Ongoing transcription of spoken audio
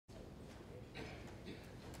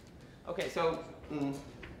Okay, so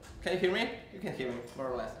can you hear me? You can hear me, more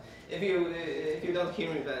or less. If you don't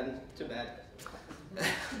hear me, then too bad.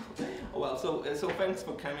 Well, so thanks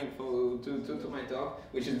for coming to my talk,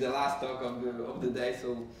 which is the last talk of the day.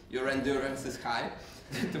 So your endurance is high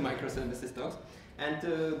to microservices talks. And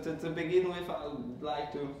to begin with, I would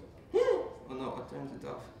like to. Oh no, I turned it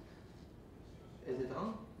off. Is it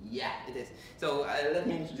on? Yeah, it is. So let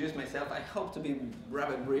me introduce myself. I hope to be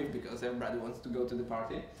rather brief because everybody wants to go to the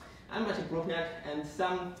party. I'm Martin Fowler, and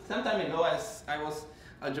some time ago I was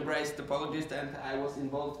algebraist topologist and I was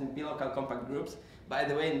involved in p-local compact groups. By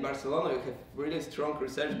the way, in Barcelona you have really strong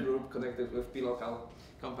research group connected with p-local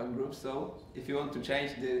compact groups, so if you want to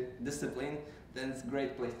change the discipline, then it's a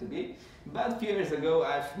great place to be. But a few years ago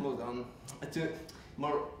I've moved on to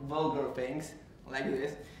more vulgar things like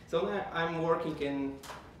this. So now I'm working in,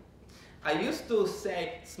 I used to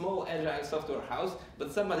say small agile software house,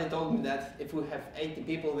 but somebody told me that if we have 80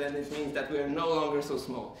 people, then it means that we are no longer so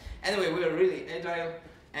small. Anyway, we are really agile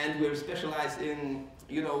and we're specialized in,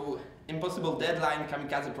 you know, impossible deadline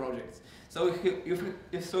kamikaze projects. So if you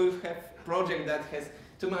have a project that has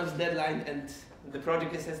 2 months deadline and the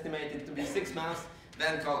project is estimated to be 6 months,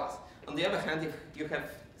 then call us. On the other hand, if you have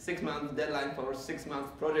 6 months deadline for a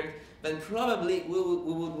 6-month project, then probably we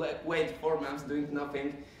would wait 4 months doing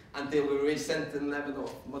nothing until we reach certain level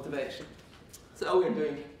of motivation. So we're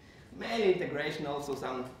doing mainly integration, also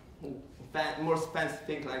some more fancy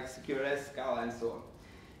things like CQRS, Scala, and so on.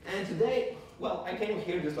 And today, well, I came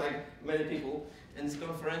here just like many people in this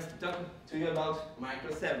conference to talk to you about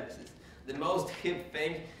microservices, the most hip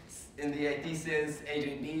thing in the IT sense,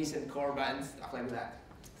 AJBs and Corba and stuff like that.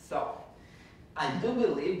 So I do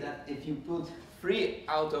believe that if you put 3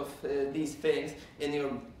 out of these things in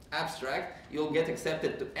your abstract, you'll get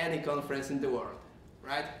accepted to any conference in the world,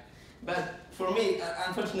 right? But for me,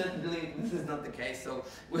 unfortunately, this is not the case, so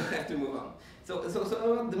we'll have to move on. So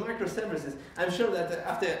about the microservices, I'm sure that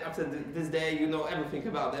after this day you know everything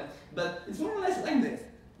about them, but it's more or less like this.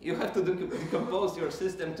 You have to decompose your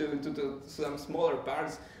system to some smaller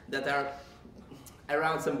parts that are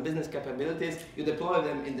around some business capabilities. You deploy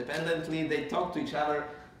them independently, they talk to each other.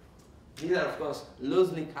 These are, of course,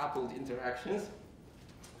 loosely coupled interactions.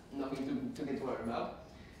 Nothing to get worried about.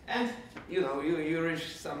 And you know, you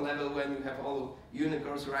reach some level when you have all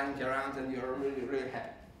unicorns running around and you're really, really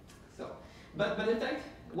happy. So, but in fact,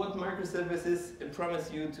 what microservices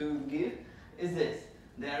promise you to give is this.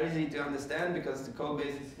 They are easy to understand because the code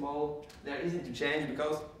base is small. They're easy to change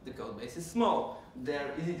because the code base is small.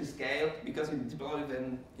 They're easy to scale because you deploy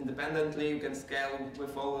them independently. You can scale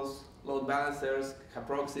with all those load balancers,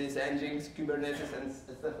 proxies, engines, Kubernetes, and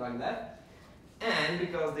stuff like that. And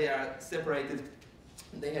because they are separated,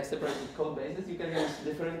 they have separated code bases, you can use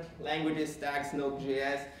different languages, stacks,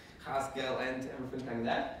 Node.js, Haskell, and everything like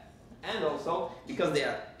that. And also, because they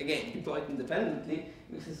are, again, deployed independently,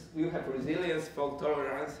 you have resilience, fault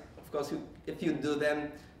tolerance. Of course, if you do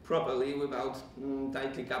them properly without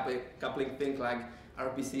tightly coupling things like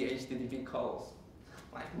RPC, HTTP calls,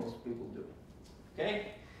 like most people do. Okay?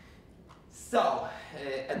 So,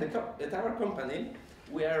 at our company,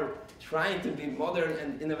 we are trying to be modern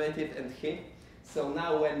and innovative and hip. So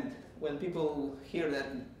now when people hear that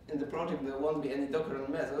in the project there won't be any Docker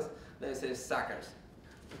and Mesos, they say, suckers.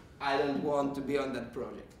 I don't want to be on that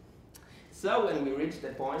project. So when we reached the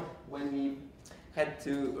point when we had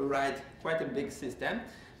to write quite a big system,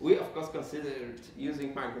 we of course considered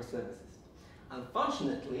using microservices.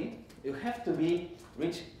 Unfortunately, you have to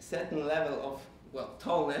reach certain level of, well,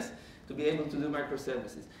 tallness to be able to do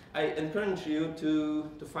microservices. I encourage you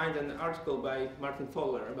to find an article by Martin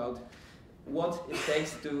Fowler about what it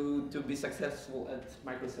takes to be successful at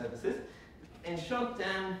microservices. In short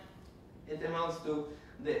term, it amounts to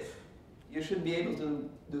this. You should be able to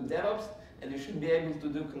do DevOps and you should be able to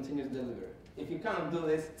do continuous delivery. If you can't do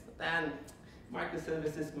this, then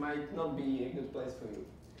microservices might not be a good place for you.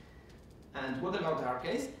 And what about our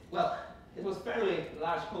case? Well, it was fairly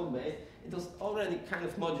large code base. It was already kind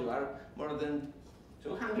of modular, more than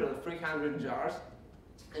 200 or 300 jars,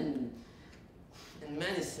 and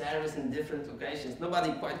many servers in different locations.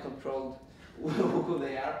 Nobody quite controlled who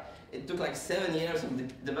they are. It took like 7 years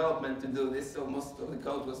of development to do this, so most of the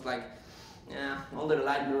code was like older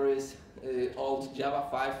libraries, old Java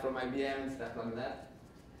 5 from IBM and stuff like that.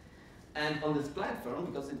 And on this platform,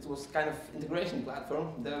 because it was kind of integration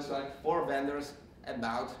platform, there was like 4 vendors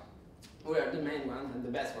about. We are the main one and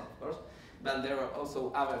the best one, of course, but there were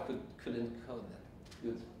also others who couldn't code that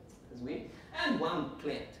good as we, and one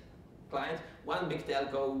client, one big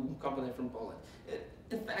telco company from Poland.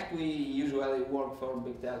 In fact, we usually work for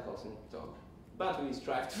big telcos in talk, but we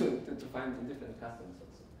strive to find different customers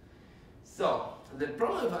also. So the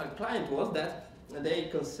problem with our client was that they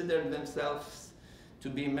considered themselves to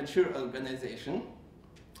be a mature organization.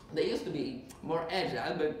 They used to be more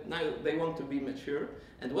agile, but now they want to be mature.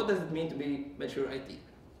 And what does it mean to be mature IT?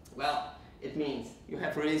 Well, it means you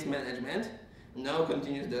have release management, no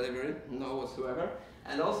continuous delivery, no whatsoever,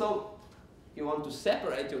 and also you want to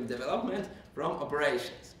separate your development from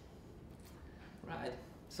operations, right?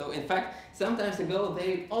 So in fact, sometimes ago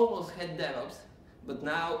they almost had DevOps, but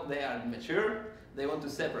now they are mature, they want to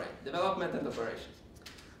separate development and operations.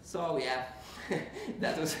 So yeah,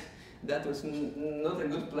 that was not a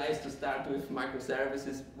good place to start with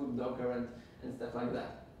microservices, with Docker and stuff like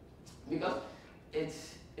that. Because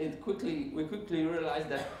we quickly realized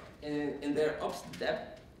that in their ops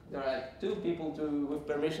depth, there are like two people with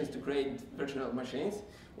permissions to create virtual machines.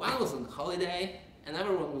 One was on holiday,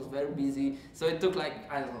 another one was very busy, so it took like,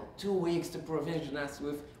 I don't know, 2 weeks to provision us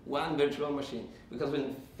with one virtual machine. Because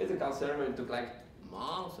with physical server, it took like a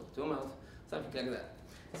month or 2 months, something like that.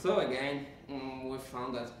 So again, we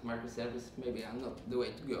found that microservices maybe are not the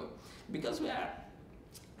way to go. Because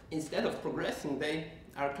instead of progressing,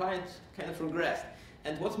 our clients kind of regressed.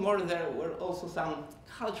 And what's more, there were also some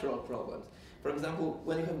cultural problems. For example,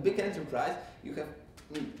 when you have big enterprise, you have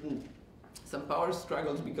some power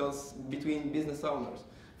struggles between business owners.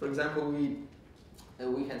 For example, we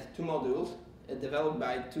had 2 modules developed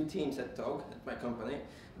by 2 teams at TOG, at my company,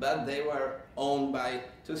 but they were owned by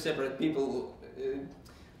 2 separate people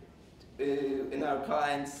in our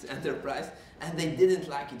client's enterprise, and they didn't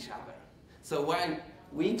like each other. So while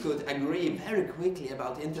we could agree very quickly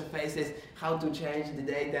about interfaces, how to change the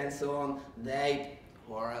data and so on, they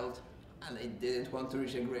quarreled and they didn't want to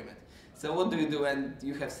reach agreement. So what do you do when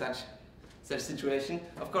you have such situation?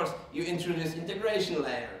 Of course, you introduce integration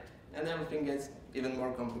layer and everything gets even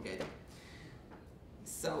more complicated.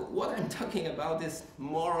 So what I'm talking about is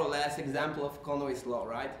more or less example of Conway's law,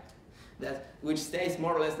 right? Which states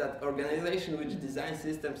more or less that organizations which design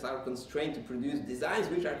systems are constrained to produce designs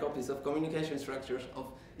which are copies of communication structures of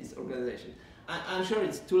this organization. I'm sure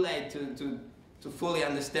it's too late to fully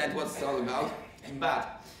understand what it's all about,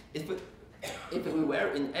 but if we were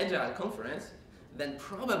in Agile conference, then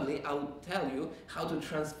probably I would tell you how to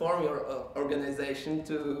transform your organization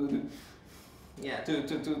to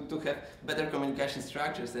have better communication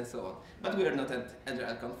structures and so on. But we are not at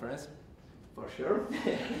Agile conference, for sure.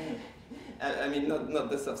 I mean, not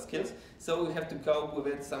the soft skills, so we have to cope with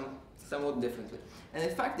it somewhat differently. And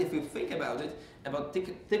in fact, if you think about it, about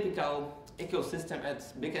typical ecosystem at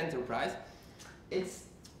big enterprise,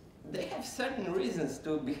 they have certain reasons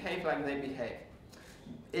to behave like they behave.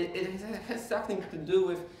 It has something to do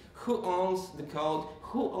with who owns the code,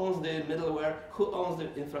 who owns the middleware, who owns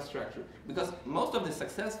the infrastructure. Because most of the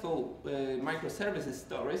successful microservices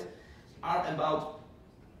stories are about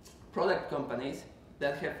product companies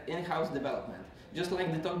that have in-house development. Just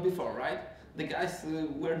like the talk before, right? The guys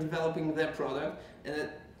were developing their product and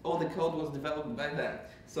all the code was developed by them.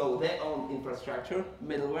 So they own infrastructure,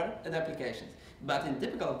 middleware, and applications. But in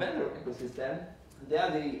typical vendor ecosystem, they are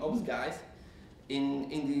the ops guys in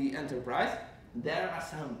the enterprise. There are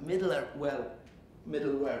some middleware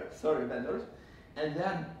vendors, and they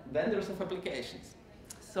are vendors of applications.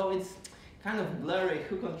 So it's kind of blurry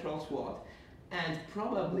who controls what. And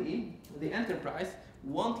probably the enterprise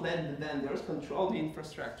won't let the vendors control the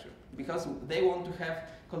infrastructure because they want to have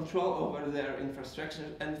control over their infrastructure,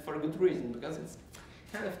 and for a good reason, because it's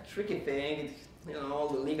kind of tricky thing, all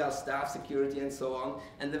the legal stuff, security and so on,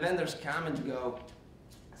 and the vendors come and go.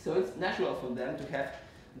 So it's natural for them to have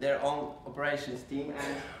their own operations team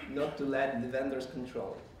and not to let the vendors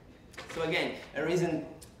control it. So again, a reason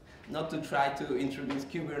not to try to introduce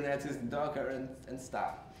Kubernetes, Docker and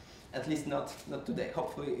stuff. At least not today.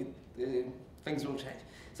 Hopefully things will change.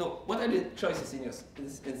 So what are the choices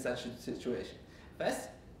in such a situation? First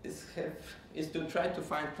is to try to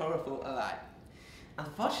find powerful ally.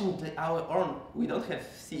 Unfortunately, we don't have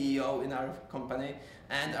CEO in our company,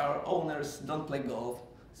 and our owners don't play golf,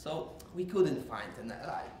 so we couldn't find an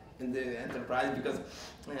ally in the enterprise because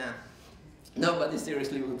nobody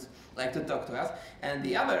seriously would like to talk to us. And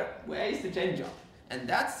the other way is to change job, and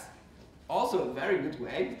that's also a very good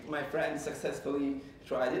way. My friend successfully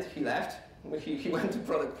tried it. He left. He went to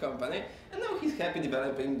product company, and now he's happy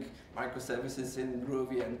developing microservices in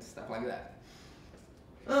Groovy and stuff like that.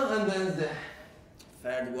 And then the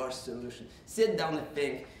third worst solution. Sit down and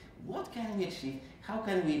think, what can we achieve? How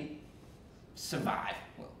can we survive?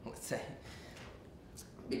 Well, let's say.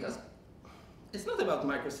 Because it's not about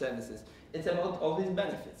microservices. It's about all these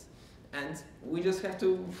benefits. And we just have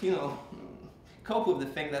to, cope with the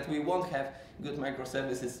thing that we won't have good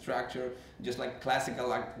microservices structure, just like classical,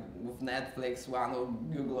 like with Netflix one or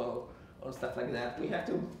Google or stuff like that. We have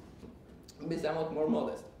to be somewhat more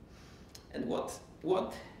modest. And what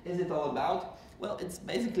is it all about? Well, it's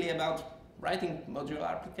basically about writing modular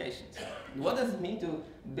applications. What does it mean to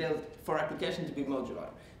build for application to be modular?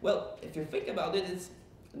 Well, if you think about it,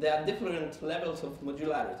 there are different levels of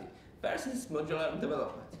modularity. First is modular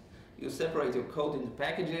development. You separate your code into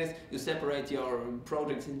packages, you separate your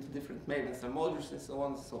projects into different maintenance and modules, and so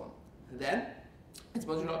on and so on. Then, it's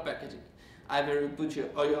modular packaging. Either you put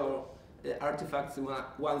all your artifacts in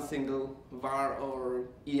one single var or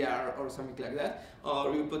ER or something like that,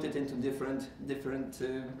 or you put it into different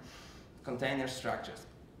container structures.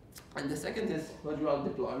 And the second is modular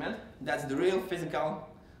deployment. That's the real physical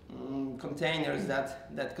containers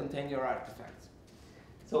that contain your artifacts.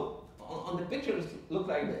 So on the pictures look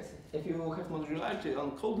like this. If you have modularity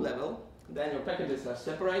on code level, then your packages are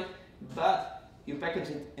separate, but you package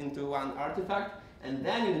it into one artifact, and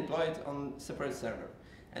then you deploy it on separate server.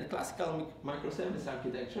 And classical microservice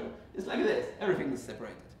architecture is like this. Everything is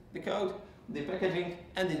separated. The code, the packaging,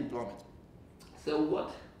 and the deployment. So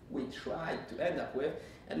what we tried to end up with,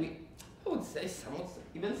 and we, I would say, somewhat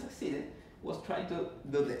even succeeded, was try to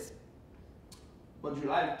do this.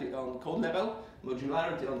 Modularity on code level,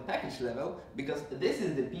 modularity on package level, because this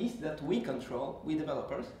is the piece that we control, we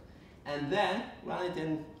developers, and then run it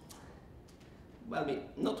in, well,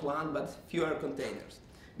 not one, but fewer containers,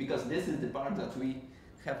 because this is the part that we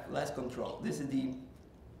have less control. This is the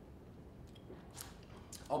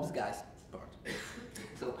OSGi part.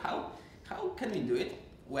 So how can we do it?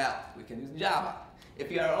 Well, we can use Java.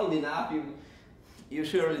 If you are old enough, you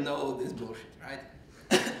surely know this bullshit, right?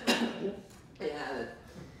 Yeah.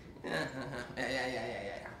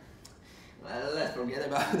 Well, let's forget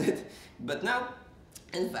about it. But now,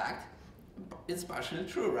 in fact, it's partially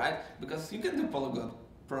true, right? Because you can do polyglot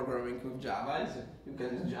programming with Java. You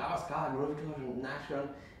can use Java, Scala, Groovy, Nation,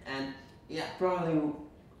 and yeah, probably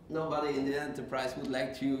nobody in the enterprise would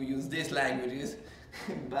like to use these languages,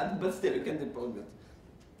 but still, you can do polyglot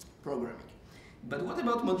programming. But what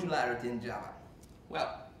about modularity in Java?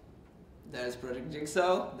 Well, there's Project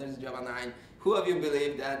Jigsaw, there's Java 9. Who of you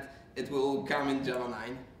believe that it will come in Java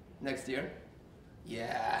 9 next year?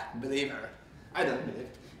 Yeah, believer. I don't believe.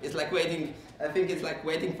 It's like waiting, I think it's like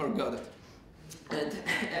waiting for Godot.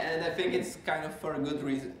 And I think it's kind of for a good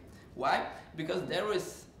reason. Why? Because there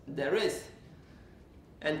is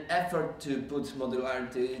an effort to put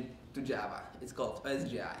modularity to Java. It's called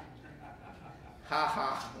OSGi.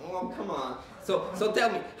 Haha, oh come on. So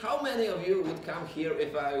tell me, how many of you would come here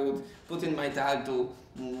if I would put in my title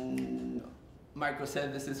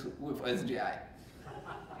microservices with OSGi?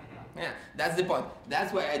 Yeah, that's the point.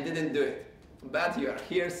 That's why I didn't do it. But you are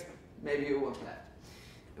here, maybe you won't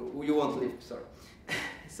leave. You won't leave, sorry.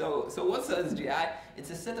 So what's OSGi? It's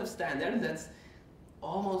a set of standards that's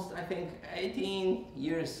almost, I think, 18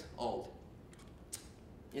 years old.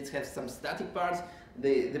 It has some static parts,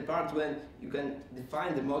 the part when you can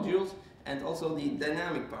define the modules, and also the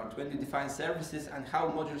dynamic part when you define services and how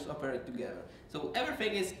modules operate together. So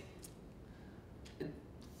everything is,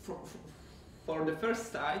 for the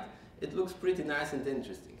first sight, it looks pretty nice and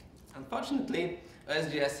interesting. Unfortunately,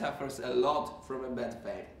 OSGi suffers a lot from a bad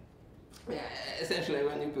fame. Yeah, essentially,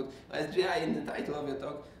 when you put OSGi in the title of your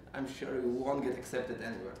talk, I'm sure you won't get accepted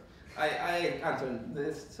anywhere. I answered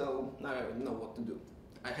this, so now I know what to do.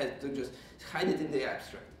 I had to just hide it in the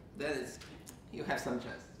abstract. Then you have some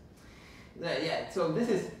chance. Yeah, so this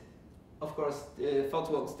is, of course,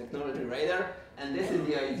 ThoughtWorks Technology Radar, and this is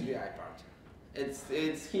the OSGi part.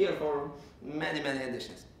 It's here for many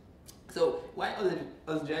additions. So why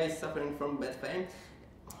OSGi is suffering from bad fame?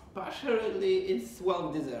 Partially, it's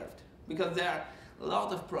well deserved, because there are a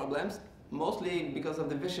lot of problems, mostly because of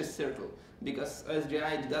the vicious circle. Because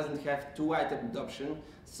OSGi doesn't have two-wide adoption,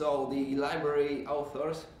 so the library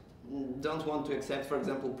authors don't want to accept, for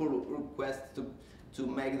example, pull requests to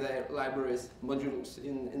make their libraries modules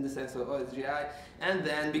in the sense of OSGi, and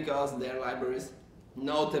then because their libraries,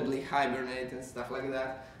 notably Hibernate and stuff like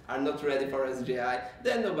that, are not ready for OSGi,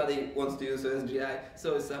 then nobody wants to use OSGi,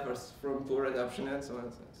 so it suffers from poor adoption and so on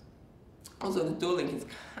and so on. Also, the tooling is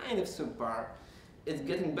kind of subpar. It's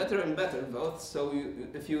getting better and better, both. So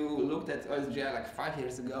if you looked at OSGi like 5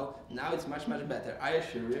 years ago, now it's much better, I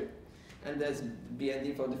assure you. And there's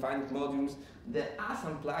BND for defining modules. There are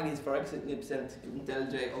some plugins for Eclipse and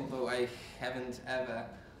IntelliJ, although I haven't ever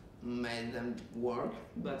made them work,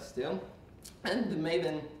 but still. And the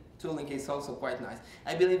Maven tooling is also quite nice.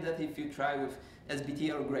 I believe that if you try with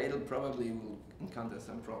SBT or Gradle, probably you will encounter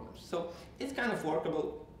some problems. So it's kind of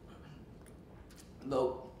workable.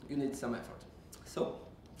 though you need some effort. So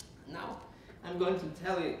now I'm going to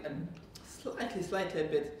tell you slightly a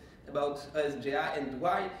bit about OSGi and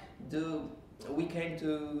why do we came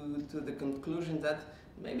to the conclusion that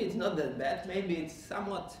maybe it's not that bad, maybe it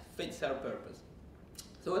somewhat fits our purpose.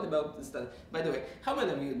 So what about the study? By the way, how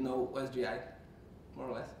many of you know OSGi, more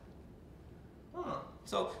or less? Oh.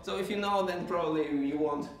 So if you know, then probably you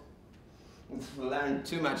won't learn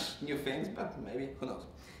too much new things, but maybe, who knows.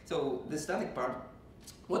 So the static part,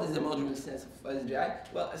 what is the module sense of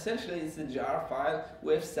OSGi? Well, essentially it's a jar file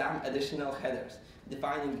with some additional headers,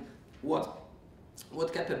 defining what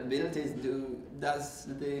capabilities does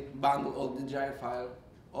the bundle or the jar file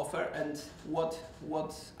offer, and what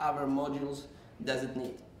other modules does it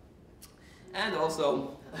need. And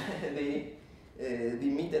also the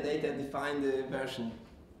metadata define the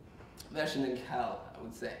versioning hell, I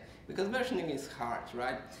would say, because versioning is hard,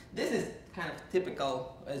 right? This is kind of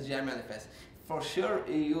typical OSGi manifest. For sure,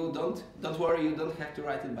 you don't worry, you don't have to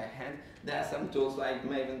write it by hand. There are some tools like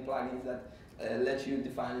Maven plugins that let you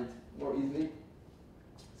define it more easily.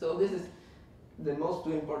 So this is the most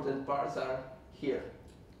two important parts are here.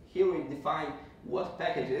 Here we define what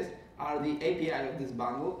packages are the API of this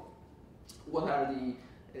bundle, what are the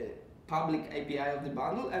public API of the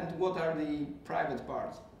bundle, and what are the private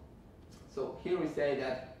parts. So here we say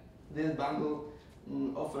that this bundle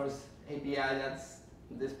offers API that's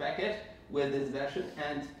this package with this version,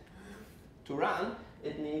 and to run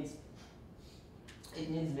it needs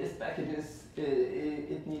these packages.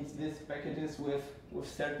 It needs these packages with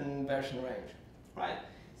certain version range, right?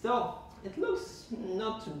 So it looks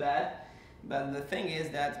not too bad, but the thing is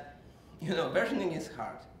that versioning is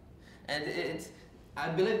hard, and I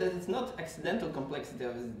believe that it's not accidental complexity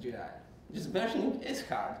of OSGi. Just versioning is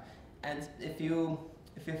hard, and if you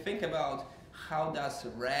think about how does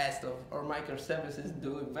REST or microservices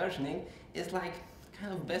do versioning, it's like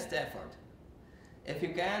kind of best effort. If you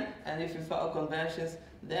can, and if you follow conventions,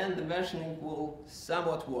 then the versioning will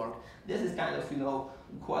somewhat work. This is kind of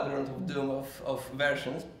quadrant of doom of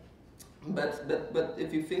versions. But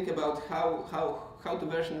if you think about how to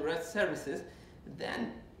version REST services,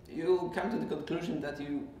 then you come to the conclusion that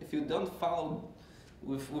if you don't follow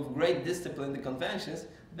with great discipline the conventions,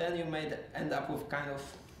 then you may end up with kind of,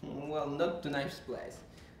 well, not too nice place.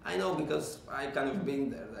 I know, because I kind of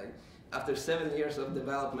been there. Like after 7 years of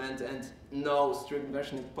development and no strict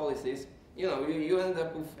versioning policies, you end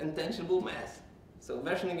up with intangible mess. So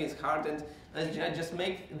versioning is hard, and OSGi just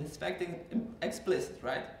make this fact explicit,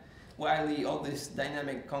 right? While all this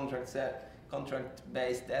dynamic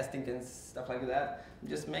contract-based testing and stuff like that,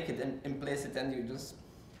 just make it implicit, and you just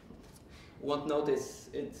won't notice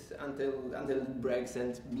it until it breaks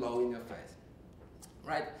and blow in your face,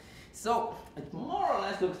 right? So it more or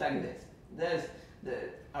less looks like this. There's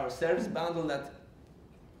our service bundle that,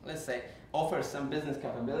 let's say, offers some business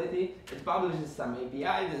capability. It publishes some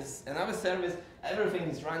API. There's another service. Everything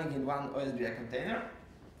is running in one OSGi container,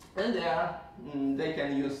 and they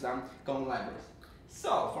can use some common libraries.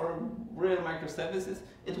 So for real microservices,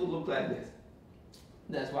 it would look like this.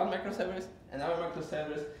 There's one microservice, another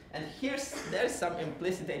microservice, and there's some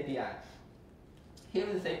implicit API. Here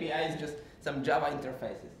this API is just some Java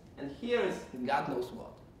interfaces, and here is God knows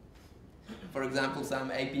what. For example,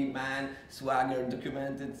 some AP man, Swagger,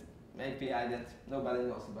 documented API that nobody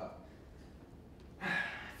knows about.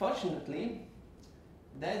 Fortunately,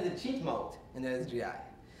 there's a cheat mode in OSGi,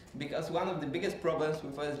 because one of the biggest problems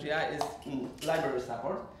with OSGi is library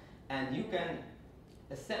support, and you can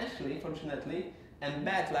essentially, fortunately,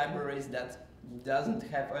 embed libraries that doesn't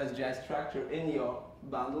have OSGi structure in your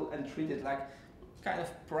bundle and treat it like kind of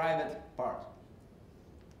private part.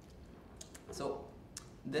 So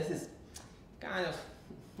this is kind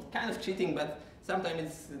of cheating, but sometimes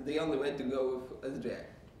it's the only way to go with OSGi.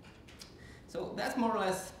 So that's more or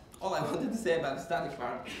less all I wanted to say about the static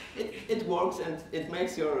part. It works, and it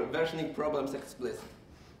makes your versioning problems explicit,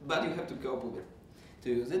 but you have to cope with it to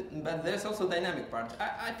use it. But there's also dynamic part.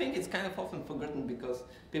 I think it's kind of often forgotten because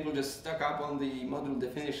people just stuck up on the module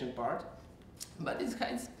definition part, but it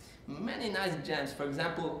has many nice gems. For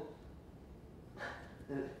example,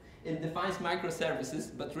 it defines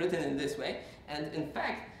microservices, but written in this way. And in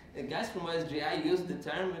fact, the guys from OSGi used the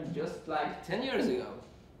term just like 10 years ago.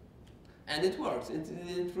 And it works. It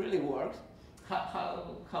really works.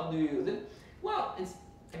 How do you use it? Well,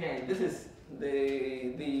 again, this is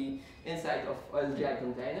the inside of OSGi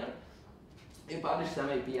container. You publish some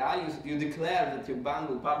API. You declare that your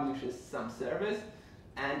bundle publishes some service,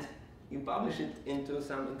 and you publish it into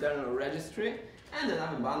some internal registry, and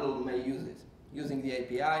another bundle may use it using the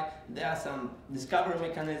API. There are some discovery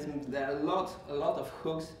mechanisms. There are a lot of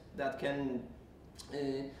hooks that can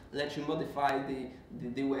let you modify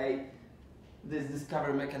the way this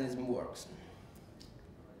discovery mechanism works.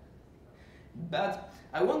 But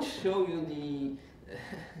I won't show you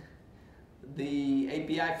the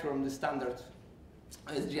API from the standard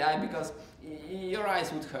OSGi because your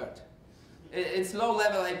eyes would hurt. It's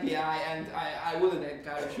low-level API, and I wouldn't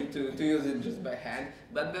encourage you to use it just by hand,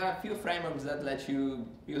 but there are a few frameworks that let you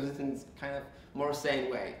use it in kind of more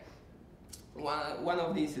sane way. One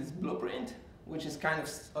of these is Blueprint, which is kind of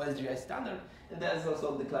OSGi standard, and there's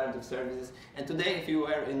also declarative services. And today, if you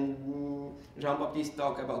were in Jean-Baptiste's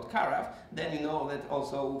talk about Karaf, then you know that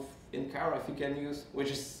also in Karaf you can use,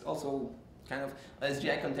 which is also kind of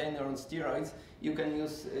OSGi container on steroids, you can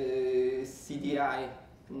use CDI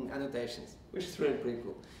annotations, which is really pretty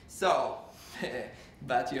cool. So,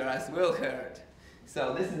 but your eyes will hurt.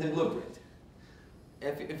 So this is the blueprint.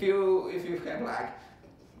 If you have like,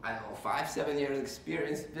 I don't know, 5-7 years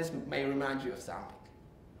experience, this may remind you of something.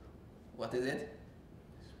 What is it?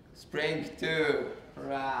 Spring 2,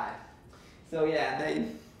 right. So yeah,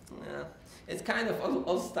 it's kind of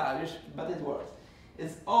old stylish, but it works.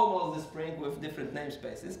 It's almost the Spring with different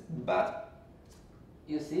namespaces, but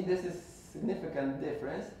you see this is significant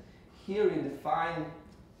difference. Here you define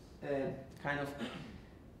kind of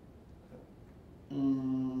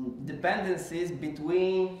dependencies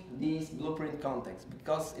between these blueprint contexts,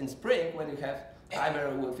 because in Spring, when you have either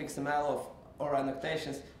with XML or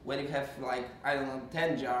annotations, when you have like, I don't know,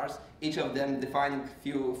 10 jars, each of them defining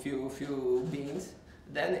few beans,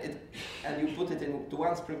 then and you put it into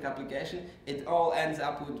one Spring application, it all ends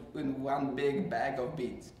up in one big bag of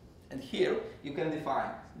beans. And here you can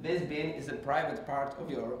define this bean is a private part of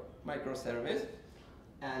your microservice,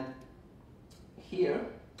 and here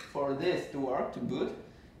for this to work, to boot,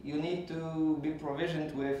 you need to be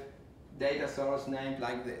provisioned with data source named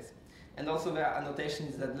like this. And also there are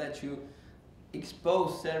annotations that let you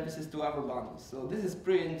expose services to other bundles. So this is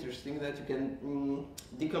pretty interesting that you can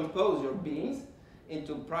decompose your beans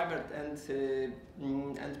into private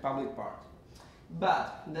and public part.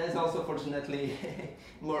 But there's also, fortunately,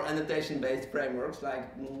 more annotation-based frameworks like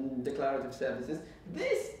declarative services.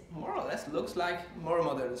 This more or less looks like more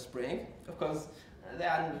modern Spring. Of course, there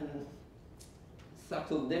are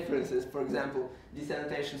subtle differences. For example, these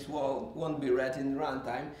annotations won't be read in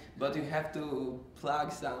runtime, but you have to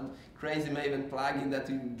plug some crazy Maven plugin that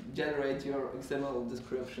will generate your XML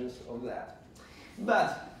descriptions of that.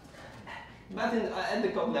 But at the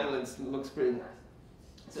code level, it looks pretty nice.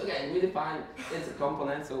 So again, we define it's a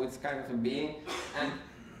component, so it's kind of a bean, and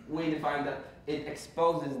we define that it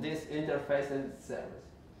exposes this interface as its service.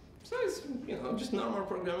 So it's, you know, just normal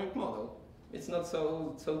programming model. It's not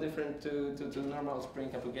so different to normal Spring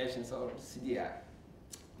applications or CDI.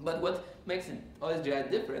 But what makes it OSGi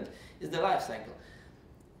different is the lifecycle.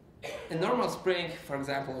 In normal Spring, for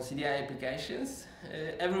example, CDI applications,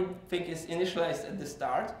 everything is initialized at the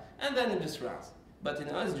start, and then it just runs. But in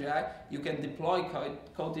OSGi, you can deploy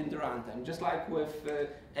code in the runtime, just like with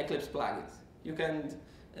Eclipse plugins. You can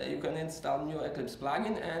install new Eclipse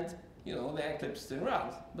plugin, and you know the Eclipse still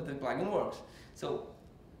runs, but the plugin works. So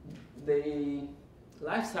the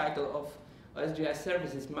lifecycle of OSGi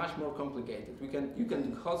service is much more complicated. You can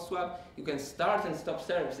do hot swap, you can start and stop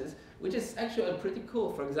services, which is actually pretty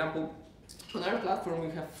cool. For example, on our platform,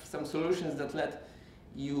 we have some solutions that let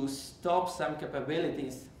you stop some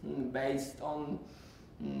capabilities based on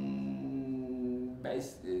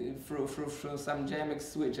through some JMX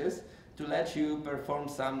switches to let you perform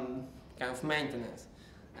some kind of maintenance.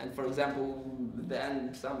 And for example,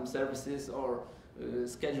 then some services or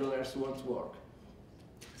schedulers won't work,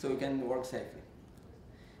 so you can work safely.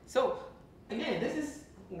 So again, this is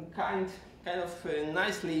kind of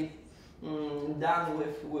nicely done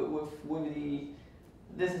with the.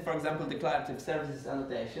 This is, for example, declarative services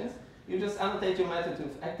annotations. You just annotate your method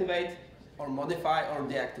with activate or modify or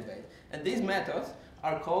deactivate, and these methods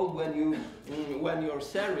are called when your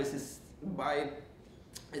service is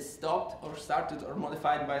stopped or started or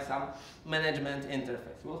modified by some management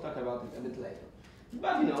interface. We'll talk about it a bit later.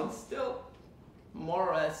 But you know, it's still more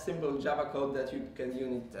or less simple Java code that you can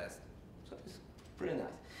unit test. So it's pretty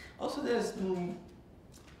nice. Also, there's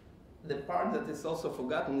the part that is also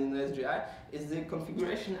forgotten in OSGi is the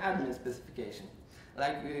configuration admin specification.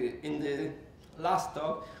 Like in the last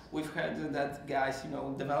talk, we've heard that guys, you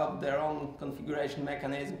know, develop their own configuration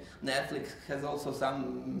mechanism. Netflix has also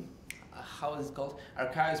some, how is it called,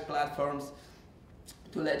 archives platforms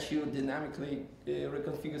to let you dynamically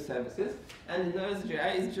reconfigure services. And in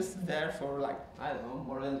OSGi, it's just there for like, I don't know,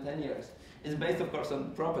 more than 10 years. It's based, of course,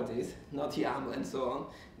 on properties, not YAML and so on.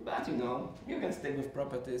 But you know, you can stick with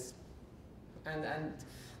properties. And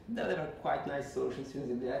deliver quite nice solutions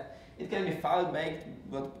using that. It can be file-baked,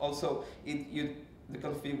 but also the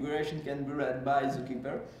configuration can be read by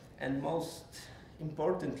Zookeeper, and most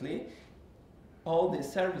importantly, all the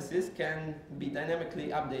services can be dynamically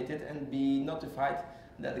updated and be notified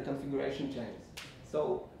that the configuration changes.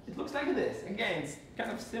 So it looks like this. Again, it's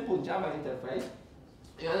kind of simple Java interface.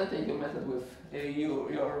 You want to take your method with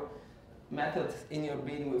your method in your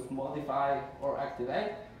bin with modify or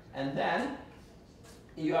activate, and then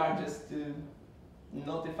you are just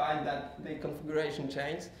notified that the configuration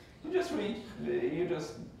changed. You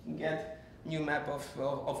just get new map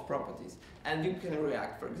of properties, and you can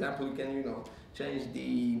react. For example, you can change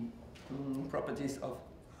the properties of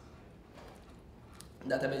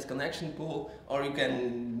database connection pool, or you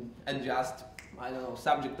can adjust, I don't know,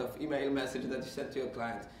 subject of email message that you send to your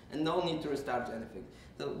client, and no need to restart anything.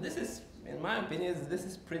 So this is, in my opinion, this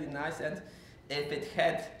is pretty nice, and if it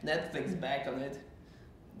had Netflix back on it,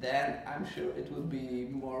 then I'm sure it would be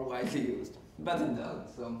more widely used. But it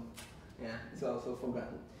doesn't, so yeah, it's also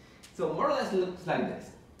forgotten. So more or less it looks like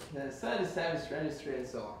this. The service registry and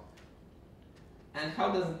so on. And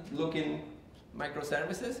how does it look in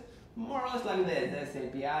microservices? More or less like this. There's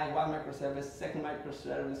API, one microservice, second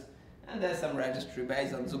microservice, and there's some registry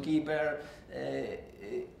based on Zookeeper,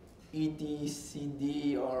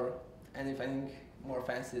 etcd, or anything more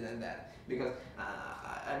fancy than that. Because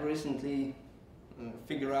I recently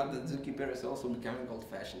figured out that Zookeeper is also becoming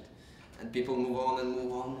old-fashioned, and people move on and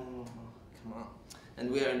move on and move on. Come on.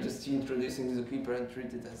 And we are just introducing Zookeeper and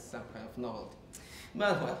treat it as some kind of novelty.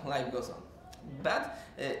 But well, life goes on. But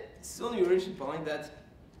soon you reach a point that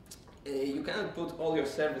you cannot put all your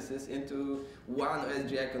services into one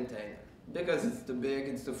OSGi container, because it's too big,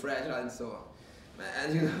 it's too fragile, and so on.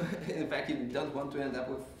 And in fact, you don't want to end up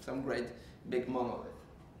with some great big monolith.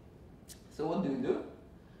 So what do?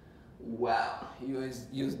 Well, you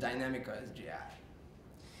use dynamic OSGi.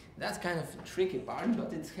 That's kind of a tricky part,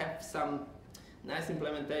 but it has some nice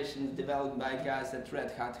implementations developed by guys at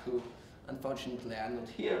Red Hat who unfortunately are not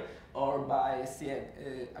here, or by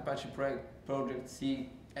Apache project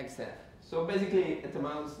CXF. So basically it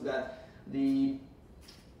amounts that the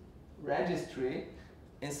registry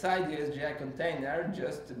inside the OSGi container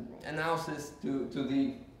just announces to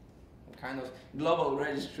the kind of global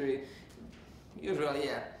registry, usually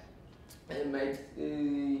made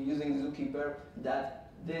using Zookeeper, that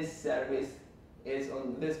this service is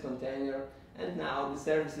on this container, and now the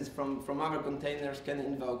services from other containers can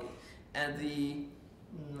invoke it. And the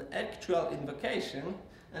actual invocation,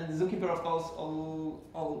 and Zookeeper of course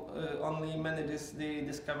only manages the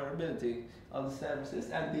discoverability of the services,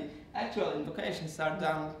 and the actual invocations are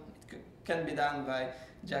done, can be done by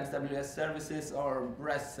JAX WS services or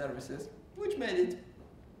REST services, which made it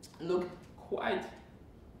look quite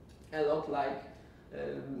a lot like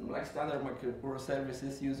standard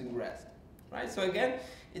microservices using REST, right? So again,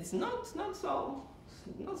 it's not so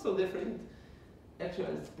different.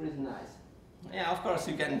 Actually, it's pretty nice. Yeah, of course,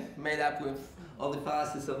 you can make up with all the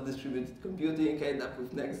fallacies of distributed computing, end up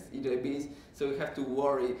with next EJBs. So you have to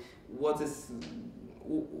worry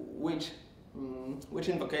which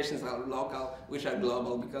invocations are local, which are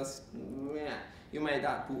global, because yeah, you may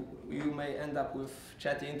end up with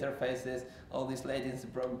chatty interfaces, all these latency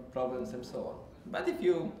problems, and so on. But if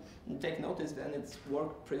you take notice, then it's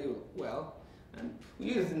worked pretty well, and we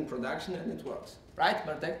use it in production, and it works, right,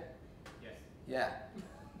 Bartek? Yes. Yeah.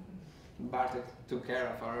 Bartek took care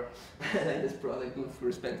of our latest product with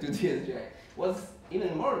respect to DSJ. What's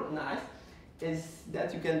even more nice is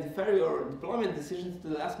that you can defer your deployment decisions to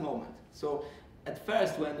the last moment. So at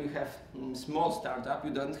first, when you have small startup,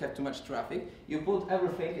 you don't have too much traffic, you put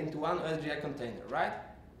everything into one OSGi container, right?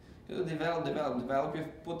 You develop, you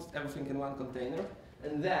put everything in one container,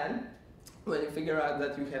 and then when you figure out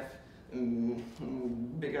that you have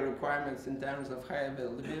bigger requirements in terms of high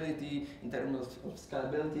availability, in terms of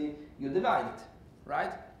scalability, you divide it,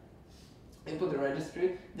 right? You put a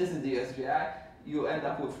registry, this is the OSGi, you end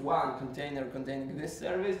up with one container containing this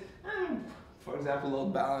service, and for example,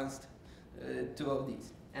 load balanced two of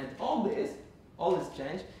these. And all this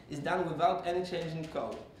change is done without any change in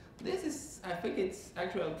code. This is, I think it's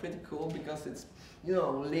actually pretty cool because it's,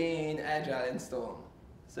 lean, agile, and so on.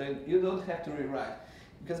 So you don't have to rewrite.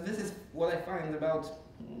 Because this is what I find about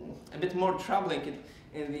a bit more troubling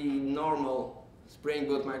in the normal Spring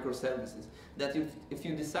Boot microservices. That if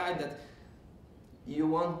you decide that you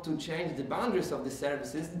want to change the boundaries of the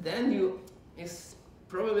services, then it's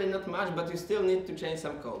probably not much, but you still need to change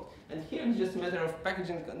some code. And here it's just a matter of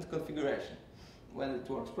packaging and configuration when it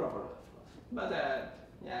works properly. But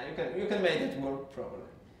yeah, you can make it work properly.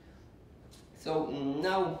 So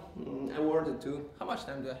now a word or two. How much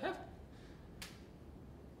time do I have?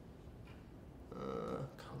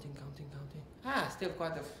 Counting. Ah, still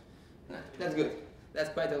quite a. No, that's good.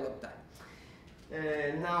 That's quite a lot of time.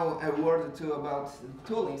 Now a word or two about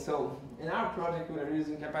tooling. So in our project we are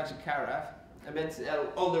using Apache Karaf, a bit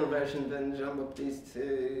older version than Jean-Baptiste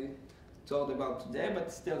talked about today,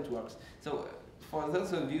 but still it works. So for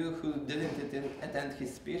those of you who didn't attend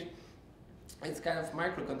his speech, it's kind of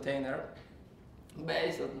micro container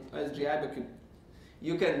based on OSGi, but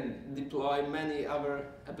you can deploy many other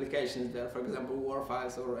applications there, for example, WAR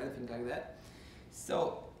files or anything like that.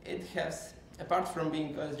 So it has, apart from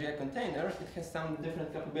being OSGi container, it has some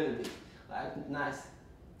different capabilities, like nice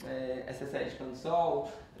SSH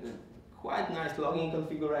console, quite nice logging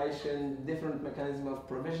configuration, different mechanism of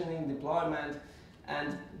provisioning, deployment,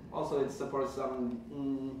 and also it supports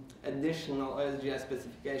some additional OSGi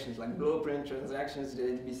specifications like blueprint, transactions,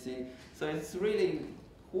 JDBC. So it's really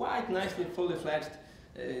quite nicely fully fledged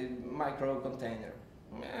micro container.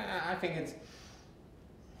 I think it's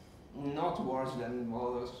not worse than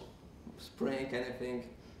all those Spring anything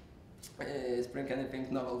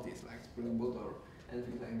novelties like Spring Boot or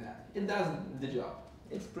anything like that. It does the job.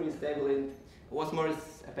 It's pretty stable. What's more,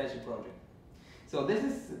 it's Apache project. So this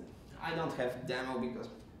is, I don't have demo because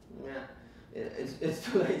it's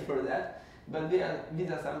too late for that. But these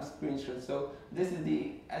are some screenshots. So this is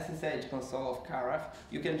the SSH console of Karaf.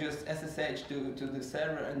 You can just SSH to the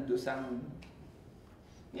server and do some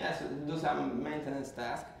maintenance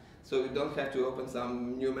task. So you don't have to open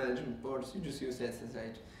some new management ports. You just use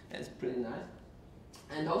SSH. It's pretty nice.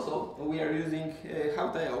 And also we are using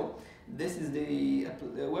How.io. This is the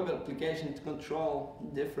web application to control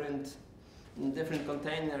different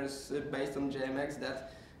containers based on JMX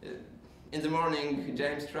that. In the morning,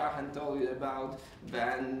 James Strahan told you about,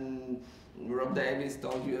 then Rob Davis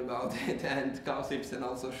told you about it, and Carl Simpson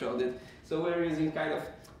also showed it. So we're using kind of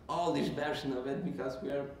oldish version of it because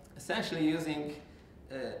we are essentially using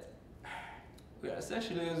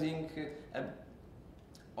an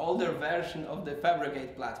older version of the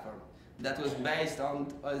Fabricate platform that was based on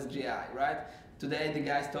OSGi, right? Today the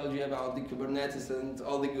guys told you about the Kubernetes and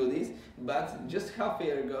all the goodies, but just half a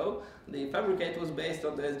year ago the Fabricate was based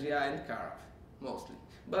on the OSGi and Karaf, mostly.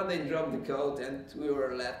 But they dropped the code and we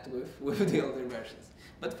were left with the older versions.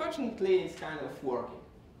 But fortunately it's kind of working.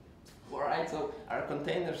 Alright, so our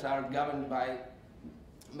containers are governed by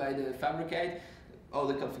the Fabricate, all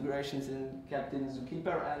the configurations kept in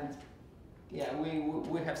Zookeeper, and yeah,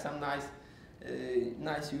 we have some nice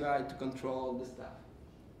UI to control the stuff.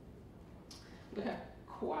 We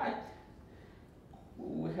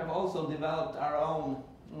have also developed our own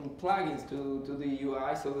plugins to the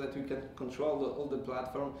UI so that we can control all the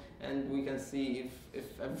platform and we can see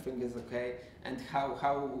if everything is okay and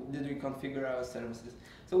how did we configure our services.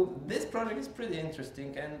 So this project is pretty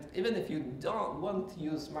interesting, and even if you don't want to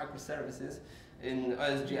use microservices in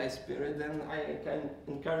OSGi spirit, then I can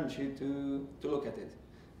encourage you to look at it,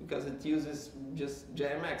 because it uses just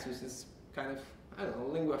JMX, which is kind of, I don't know,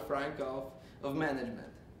 lingua franca of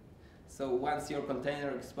management. So once your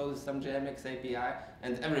container exposes some JMX API,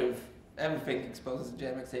 and everything exposes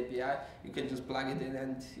JMX API, you can just plug it in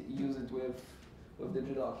and use it with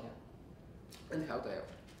DigitalOcean and How.io.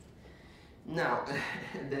 Now,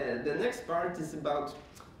 the next part is about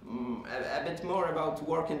a bit more about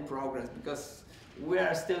work in progress, because we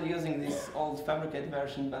are still using this old Fabricate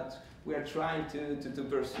version, but we are trying to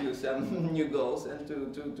pursue some new goals and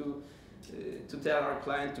to tell our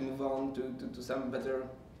client to move on to some better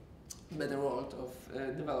world of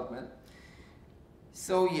development.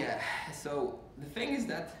 So yeah, so the thing is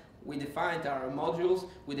that we defined our modules,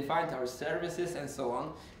 we defined our services and so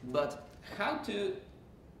on, but how to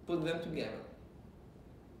put them together?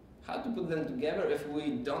 How to put them together if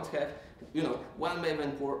we don't have, one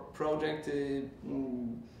Maven project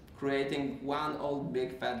creating one old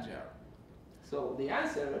big fat jar? So the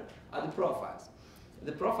answer are the profiles.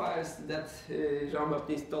 The profiles that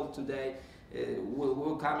Jean-Baptiste told today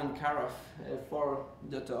will come in Karaf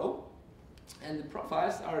 4.0, and the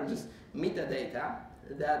profiles are just metadata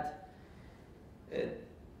that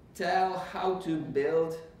tell how to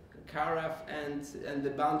build Karaf and the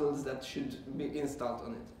bundles that should be installed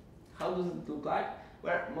on it. How does it look like?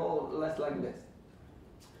 Well, more or less like this.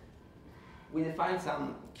 We define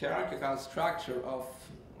some hierarchical structure of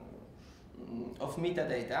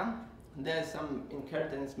metadata. There's some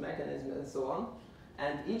inheritance mechanism and so on,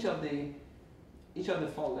 and each of the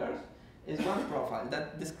folders is one profile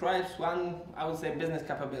that describes one, I would say, business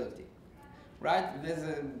capability. Right? There's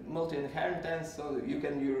a multi-inheritance, so you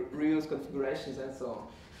can reuse configurations and so on.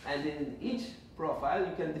 And in each profile,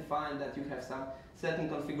 you can define that you have some certain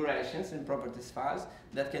configurations in properties files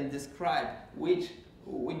that can describe which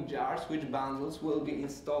jars, which bundles will be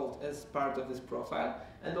installed as part of this profile,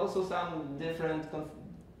 and also some different,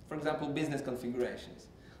 for example, business configurations,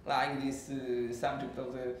 like this subject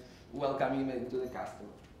of the welcome email to the customer.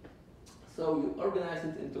 So you organize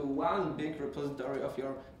it into one big repository of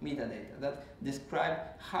your metadata that describe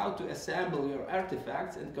how to assemble your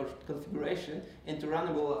artifacts and configuration into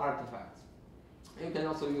runnable artifacts. You can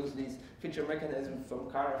also use these feature mechanisms from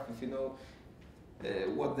Karaf if you know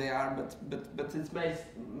what they are, but it's based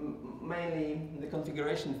mainly the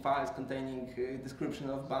configuration files containing description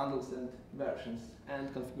of bundles and versions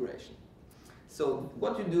and configuration. So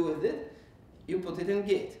what you do with it, you put it in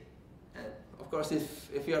Git. And of course,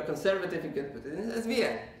 if you are conservative, you can put it in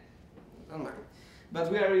SVN. Don't mind.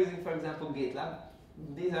 But we are using, for example, GitLab.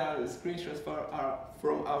 These are screenshots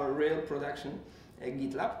from our real production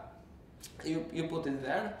GitLab. You put it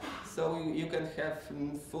there, so you can have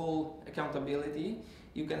full accountability.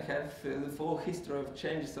 You can have the full history of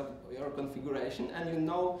changes of your configuration, and you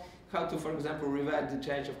know how to, for example, revert the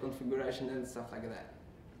change of configuration and stuff like that.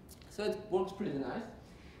 So it works pretty nice.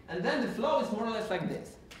 And then the flow is more or less like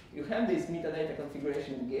this. You have this metadata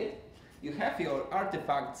configuration in Git. You have your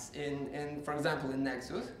artifacts in for example, in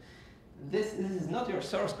Nexus. This is not your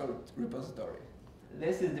source code repository.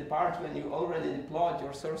 This is the part when you already deployed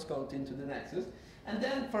your source code into the Nexus. And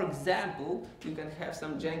then, for example, you can have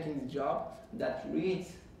some Jenkins job that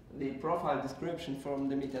reads the profile description from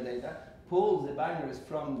the metadata, pulls the binaries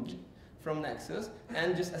from Nexus,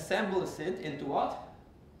 and just assembles it into what?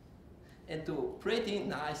 Into a pretty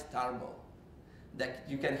nice tarball that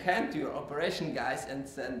you can hand to your operation guys and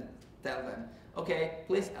tell them, okay,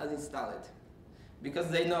 please uninstall it.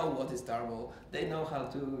 Because they know what is tarball, they know how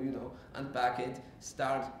to, unpack it,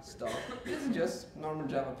 start, stop. This is just normal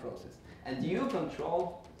Java process. And you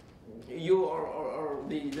control, you or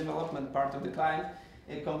the development part of the client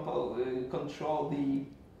control the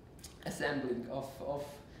assembling of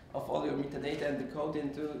all your metadata and the code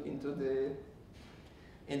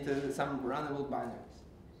into some runnable binaries.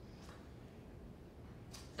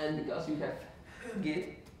 And because you have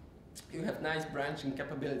Git, you have nice branching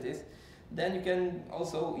capabilities, then you can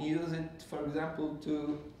also use it, for example,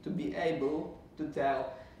 to be able to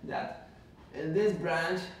tell that in this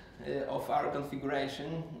branch of our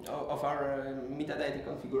configuration, of our metadata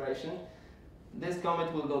configuration, this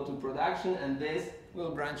commit will go to production and this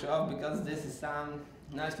will branch off because this is some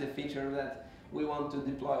nicely feature that we want to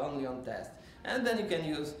deploy only on test. And then you can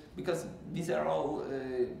use, because these are all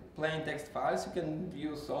plain text files, you can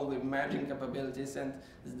use all the merging capabilities and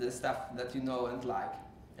the stuff that you know and like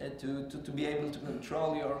to be able to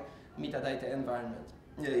control your metadata environment,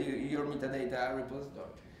 your metadata repository.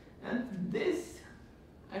 And this,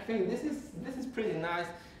 I think this is pretty nice,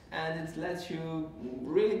 and it lets you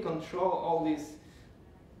really control all these,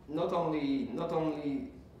 not only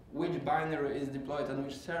which binary is deployed on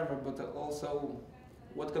which server, but also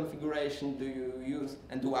what configuration do you use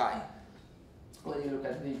and why when you look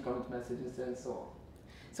at the commit messages and so on.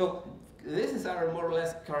 So this is our more or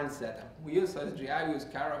less current setup. We use OSGi, we use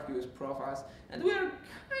Karaf, we use profiles, and we are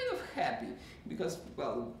kind of happy because,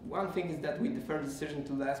 well, one thing is that we defer the decision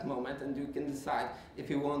to the last moment, and you can decide if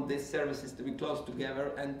you want these services to be close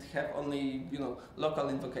together and have only, local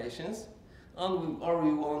invocations, or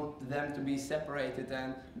you want them to be separated,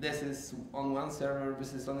 and this is on one server,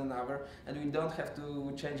 this is on another, and we don't have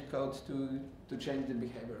to change code to change the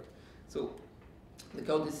behavior. So the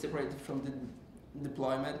code is separated from the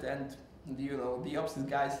deployment, and the ops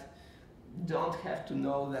guys don't have to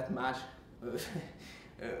know that much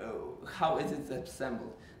how is it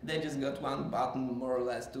assembled. They just got one button more or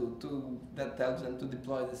less that tells them to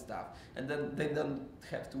deploy the stuff, and then they don't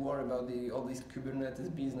have to worry about all these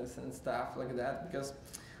Kubernetes business and stuff like that, because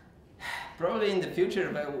probably in the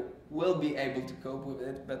future they will be able to cope with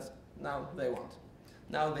it, but now they won't.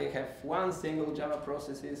 Now they have one single Java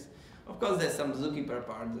processes. Of course, there's some zookeeper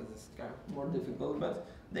part that is kind of more difficult, but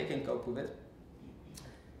they can cope with it.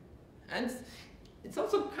 And it's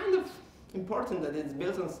also kind of important that it's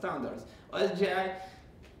built on standards. OSGi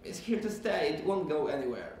is here to stay, it won't go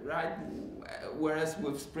anywhere, right? Whereas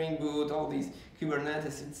with Spring Boot, all these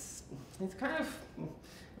Kubernetes, it's kind of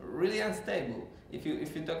really unstable. If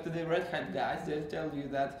you talk to the Red Hat guys, they'll tell you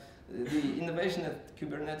that the innovation at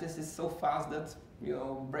Kubernetes is so fast that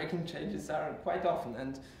breaking changes are quite often,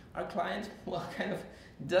 and our client, well, kind of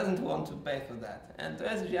doesn't want to pay for that. And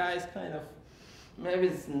OSGi is kind of, maybe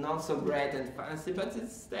it's not so great and fancy, but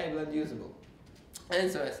it's stable and usable.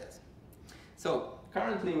 And so it says. So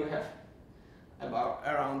currently we have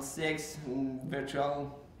around 6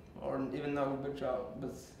 virtual or even no virtual,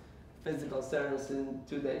 but physical servers in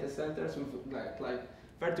 2 data centers with like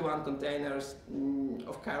 31 containers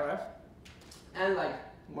of Karaf and like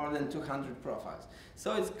more than 200 profiles.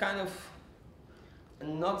 So it's kind of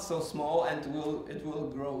not so small, and it will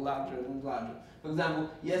grow larger and larger. For example,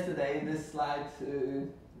 yesterday this slide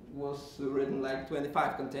was written like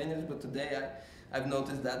 25 containers, but today I've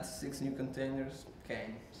noticed that 6 new containers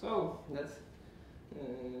came. So that's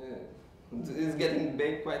it's getting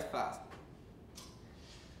big quite fast.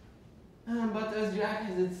 But OSGi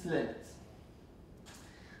has its limits,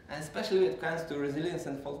 and especially when it comes to resilience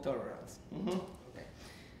and fault tolerance. Okay.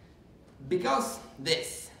 Because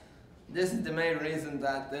this is the main reason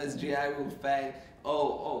that the OSGi will fail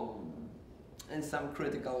in some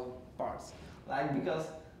critical parts. Like because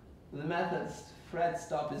the method's thread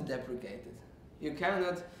stop is deprecated. You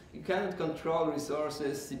cannot control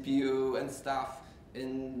resources, CPU and stuff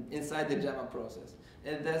inside the Java process.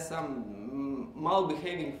 If there's some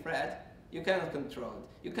mal-behaving thread, you cannot control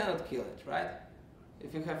it. You cannot kill it, right?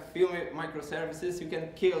 If you have few microservices, you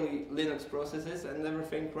can kill Linux processes and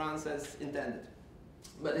everything runs as intended.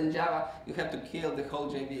 But in Java, you have to kill the whole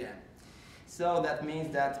JVM. So that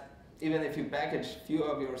means that even if you package few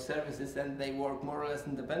of your services and they work more or less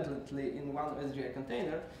independently in one OSGi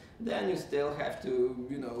container, then you still have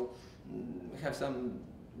to, have some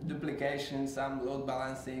duplication, some load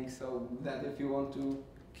balancing, so that if you want to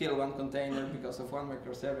kill one container because of one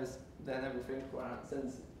microservice, then everything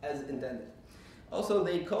runs as intended. Also,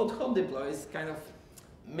 the code hot deploy is kind of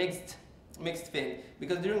mixed thing,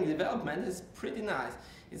 because during development it's pretty nice.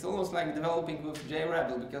 It's almost like developing with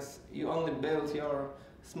JRebel, because you only build your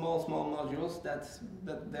small modules that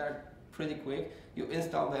they are pretty quick. You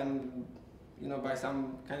install them, by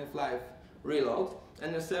some kind of live reload,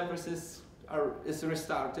 and your services is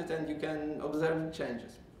restarted, and you can observe the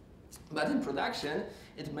changes. But in production,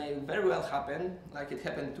 it may very well happen, like it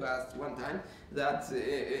happened to us one time, that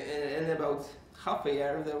in about half a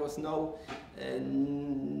year there was no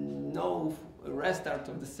restart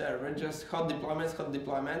of the server, just hot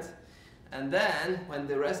deployments, and then when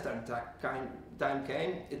the restart time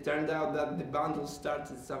came, it turned out that the bundle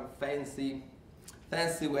started some fancy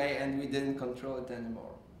way, and we didn't control it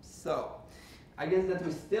anymore. So I guess that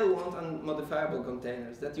we still want unmodifiable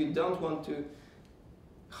containers, that you don't want to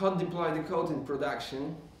hot deploy the code in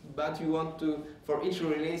production, but you want to, for each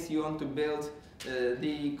release, you want to build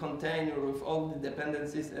the container with all the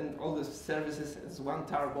dependencies and all the services as one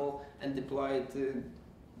tarball and deploy it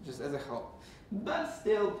just as a whole. But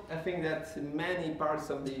still, I think that many parts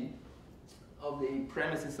of the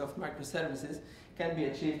premises of microservices can be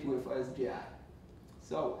achieved with OSGi.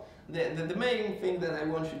 So the main thing that I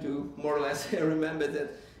want you to more or less remember,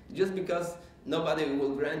 that just because nobody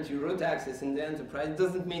will grant you root access in the enterprise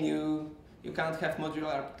doesn't mean you can't have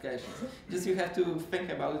modular applications. Just you have to think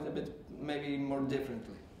about it a bit maybe more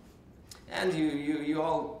differently. And you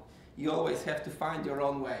always have to find your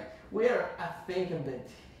own way. We're, I think, a bit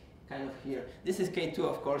kind of here. This is K2,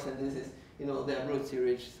 of course, and this is, the roots you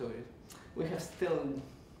reach, so we have still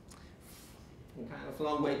kind of a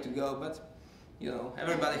long way to go, but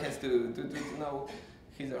everybody has to know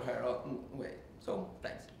his or her own way. So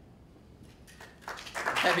thanks.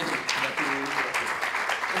 Happy that you.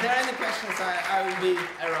 If there are any questions, I will be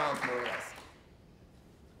around more or less.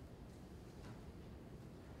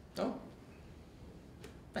 No?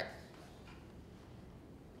 Thanks.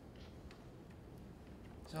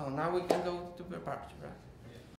 So now we can go to the party, right?